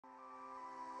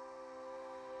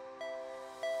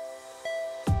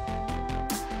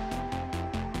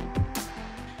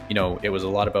it was a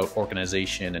lot about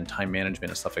organization and time management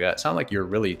and stuff like that. It sounded like you're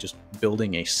really just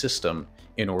building a system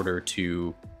in order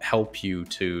to help you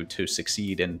to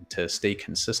succeed and to stay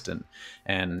consistent.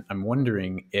 And I'm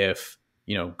wondering if,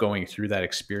 going through that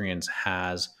experience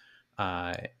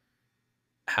uh,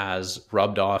 has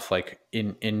rubbed off like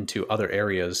into other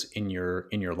areas in your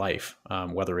life,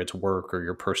 whether it's work or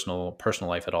your personal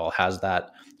life at all. Has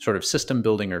that sort of system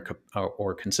building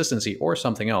or consistency or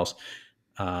something else,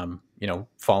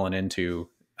 fallen into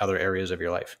other areas of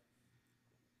your life?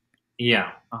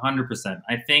 Yeah, 100%.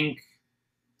 I think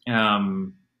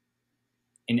um,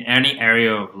 in any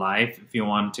area of life, if you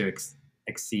want to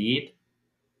exceed,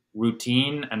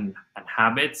 routine and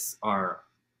habits are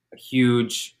a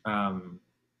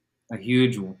a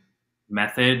huge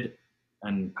method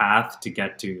and path to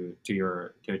get to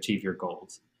achieve your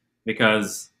goals.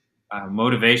 Because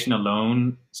motivation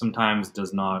alone sometimes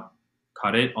does not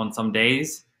cut it on some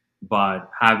days, but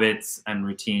habits and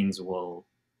routines will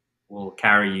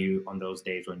carry you on those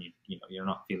days when you're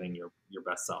not feeling your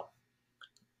best self.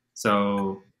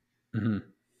 So Hmm.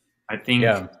 I think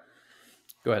Yeah.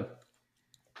 Go ahead.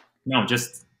 no,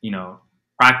 just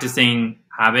practicing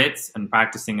habits and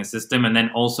practicing a system, and then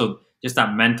also just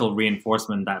that mental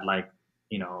reinforcement that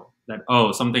that,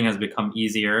 oh, something has become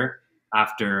easier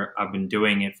after I've been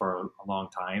doing it for a long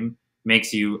time,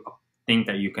 makes you think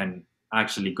that you can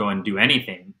actually go and do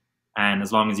anything. And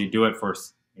as long as you do it for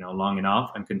long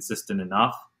enough and consistent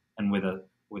enough, and with a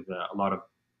lot of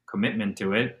commitment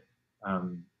to it,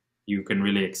 you can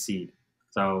really exceed.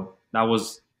 So that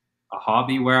was a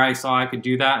hobby where I saw I could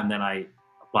do that, and then I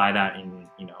apply that in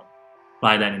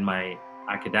apply that in my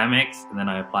academics, and then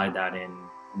I applied that in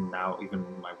now even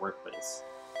in my workplace.